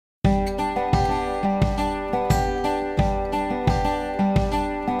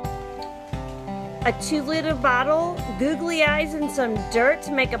A 2-liter bottle, googly eyes, and some dirt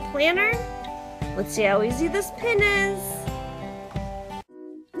to make a planner? Let's see how easy this pin is.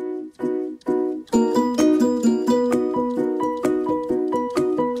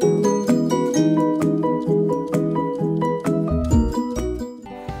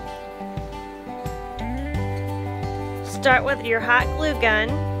 Start with your hot glue gun.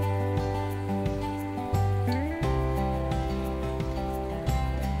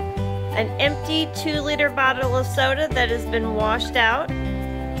 An empty 2-liter bottle of soda that has been washed out.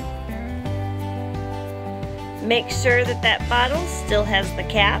 Make sure that that bottle still has the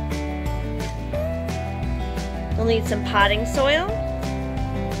cap. You'll need some potting soil.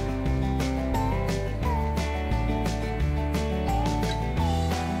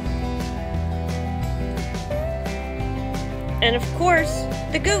 And of course,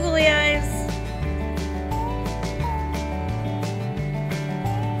 the googly eyes.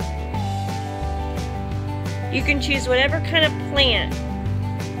 You can choose whatever kind of plant.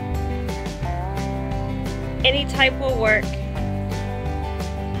 Any type will work.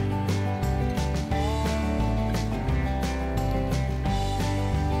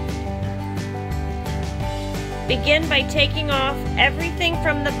 Begin by taking off everything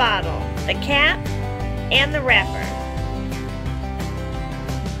from the bottle, the cap and the wrapper.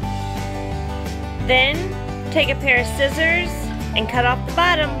 Then, take a pair of scissors and cut off the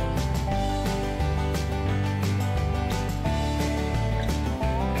bottom.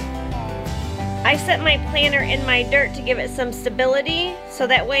 I set my planner in my dirt to give it some stability, so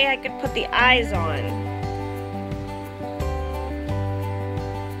that way I could put the eyes on.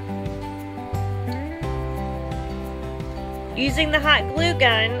 Using the hot glue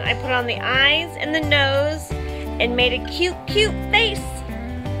gun, I put on the eyes and the nose and made a cute face.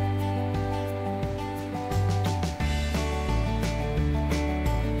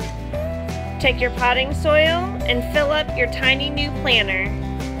 Take your potting soil and fill up your tiny new planner.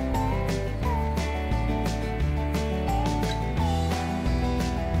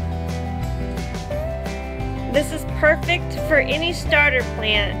 This is perfect for any starter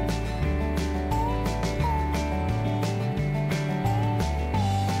plant.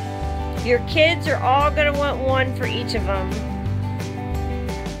 Your kids are all going to want one for each of them.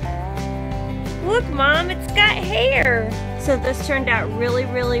 Look, Mom, it's got hair. So this turned out really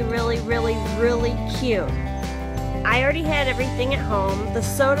cute. I already had everything at home. The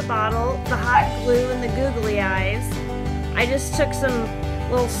soda bottle, the hot glue, and the googly eyes. I just took some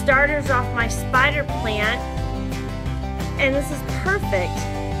little starters off my spider plant. And this is perfect.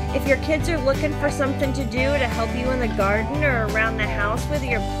 If your kids are looking for something to do to help you in the garden or around the house with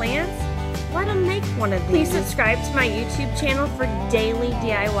your plants, let them make one of these. Please subscribe to my YouTube channel for daily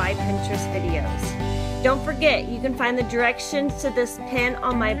DIY Pinterest videos. Don't forget, you can find the directions to this pin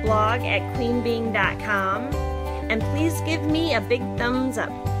on my blog at queenbeing.com. And please give me a big thumbs up.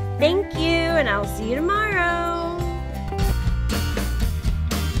 Thank you, and I'll see you tomorrow.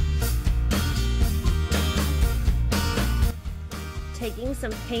 Taking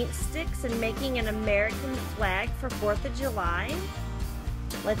some paint sticks and making an American flag for 4th of July.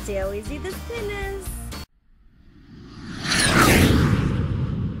 Let's see how easy this pin is.